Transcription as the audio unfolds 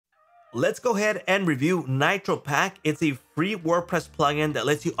Let's go ahead and review NitroPack. It's a free WordPress plugin that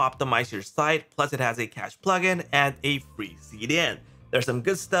lets you optimize your site. Plus, it has a cache plugin and a free CDN. There's some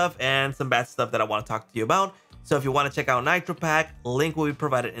good stuff and some bad stuff that I want to talk to you about. So if you want to check out NitroPack, link will be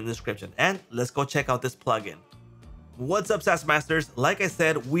provided in the description. And let's go check out this plugin. What's up, SaaS Masters? Like I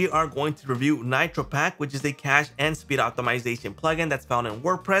said, we are going to review NitroPack, which is a cache and speed optimization plugin that's found in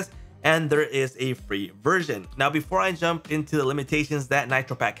WordPress. And there is a free version. Now, before I jump into the limitations that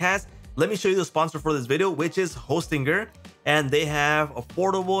NitroPack has, let me show you the sponsor for this video, which is Hostinger. And they have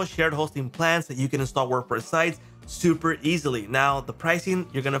affordable shared hosting plans that you can install WordPress sites super easily. Now, the pricing,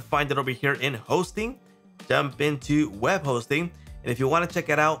 you're going to find it over here in hosting. Jump into web hosting. And if you want to check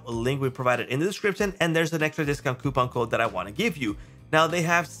it out, a link we provided in the description. And there's an extra discount coupon code that I want to give you. Now, they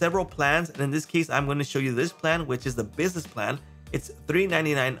have several plans. And in this case, I'm going to show you this plan, which is the business plan. It's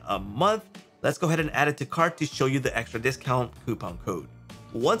 $3.99 a month. Let's go ahead and add it to cart to show you the extra discount coupon code.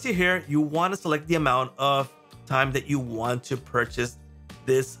 Once you're here, you want to select the amount of time that you want to purchase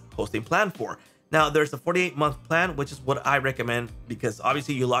this hosting plan for. Now, there's a 48-month plan, which is what I recommend because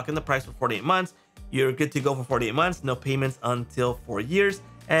obviously you lock in the price for 48 months. You're good to go for 48 months, no payments until 4 years,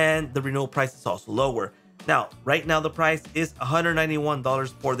 and the renewal price is also lower. Now, right now the price is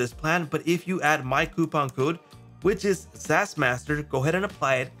 $191 for this plan, but if you add my coupon code, which is SaaS Master, go ahead and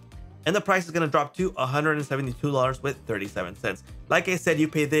apply it, and the price is going to drop to $172 with 37 cents. Like I said, you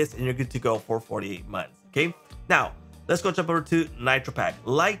pay this and you're good to go for 48 months. Okay. Now, let's go jump over to NitroPack.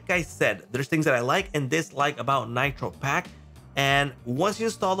 Like I said, there's things that I like and dislike about NitroPack. And once you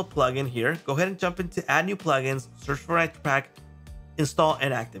install the plugin here, go ahead and jump into add new plugins, search for NitroPack, install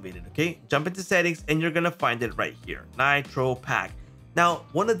and activate it. Okay. Jump into settings and you're going to find it right here, NitroPack. Now,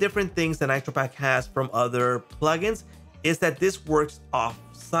 one of the different things that NitroPack has from other plugins is that this works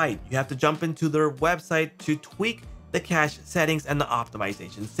off-site. You have to jump into their website to tweak the cache settings and the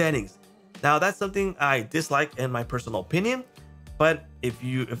optimization settings. Now, that's something I dislike in my personal opinion, but if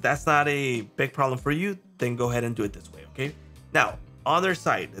that's not a big problem for you, then go ahead and do it this way, okay? Now, on their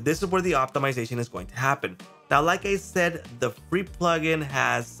site, this is where the optimization is going to happen. Now, like I said, the free plugin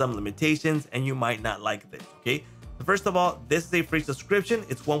has some limitations and you might not like this, okay? So first of all, this is a free subscription.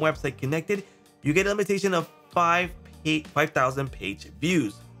 It's one website connected. You get a limitation of 5,000 page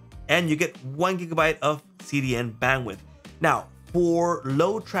views, and you get 1 GB of CDN bandwidth. Now, for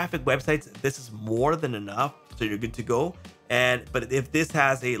low traffic websites, this is more than enough, so you're good to go. But if this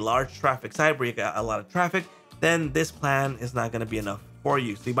has a large traffic site where you got a lot of traffic, then this plan is not going to be enough for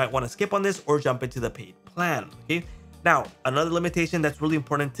you. So you might want to skip on this or jump into the paid plan. Okay. Now, another limitation that's really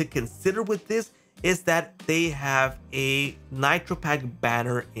important to consider with this is that they have a NitroPack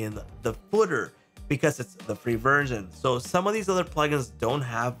banner in the footer, because it's the free version. So some of these other plugins don't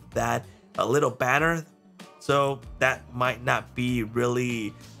have that little banner. So that might not be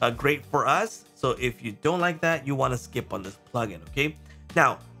really great for us. So if you don't like that, you want to skip on this plugin, okay?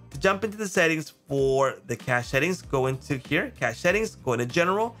 Now, to jump into the settings for the cache settings, go into here, cache settings, go into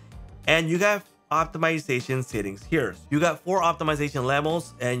general, and you got optimization settings here. You got 4 optimization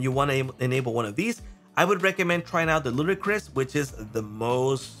levels and you want to enable one of these. I would recommend trying out the Ludicrous, which is the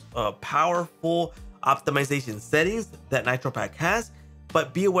most powerful optimization settings that NitroPack has.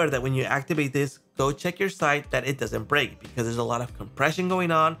 But be aware that when you activate this, go check your site that it doesn't break, because there's a lot of compression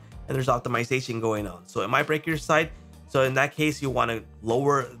going on and there's optimization going on. So it might break your site. So in that case, you want to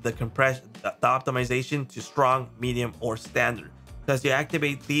lower the compression, the optimization to strong, medium, or standard. Because you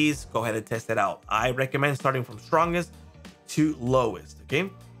activate these, go ahead and test it out. I recommend starting from strongest to lowest, okay?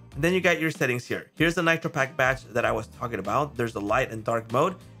 And then you got your settings here. Here's the NitroPack badge that I was talking about. There's the light and dark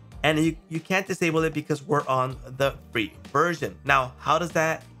mode, and you can't disable it because we're on the free version. Now, how does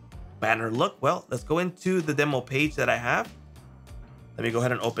that banner look? Well, let's go into the demo page that I have. Let me go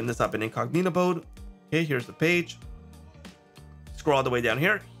ahead and open this up in incognito mode. Okay, here's the page. Scroll all the way down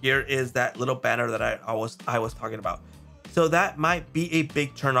here. Here is that little banner that I was talking about. So that might be a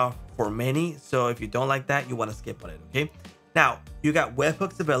big turnoff for many. So if you don't like that, you want to skip on it, okay? Now, you got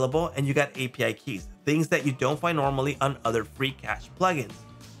webhooks available and you got API keys, things that you don't find normally on other free cache plugins.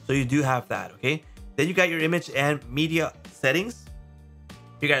 So you do have that, okay? Then you got your image and media settings.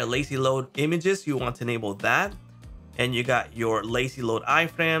 You got your lazy load images. You want to enable that. And you got your lazy load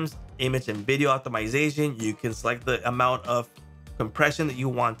iframes, image and video optimization. You can select the amount of compression that you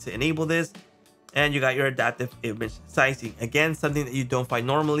want to enable this. And you got your adaptive image sizing. Again, something that you don't find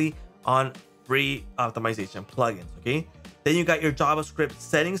normally on free optimization plugins, okay? Then you got your JavaScript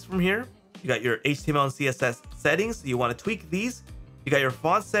settings from here. You got your HTML and CSS settings. You want to tweak these. You got your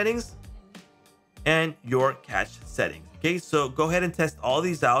font settings and your cache settings. Okay, so go ahead and test all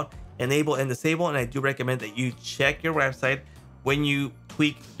these out, enable and disable. And I do recommend that you check your website when you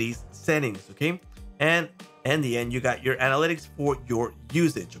tweak these settings, okay? And in the end, you got your analytics for your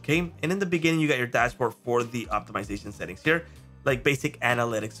usage, okay? And in the beginning, you got your dashboard for the optimization settings here, like basic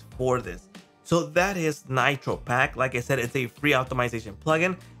analytics for this. So that is NitroPack. Like I said, it's a free optimization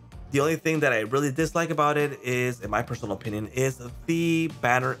plugin. The only thing that I really dislike about it is, in my personal opinion, is the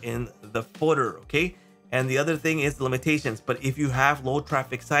banner in the footer, okay? And the other thing is the limitations. But if you have low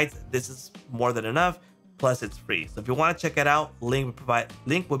traffic sites, this is more than enough. Plus, it's free. So if you want to check it out, link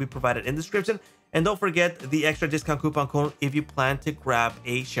will be provided in the description. And don't forget the extra discount coupon code if you plan to grab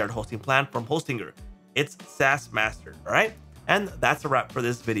a shared hosting plan from Hostinger. It's SaaS Master, all right? And that's a wrap for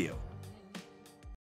this video.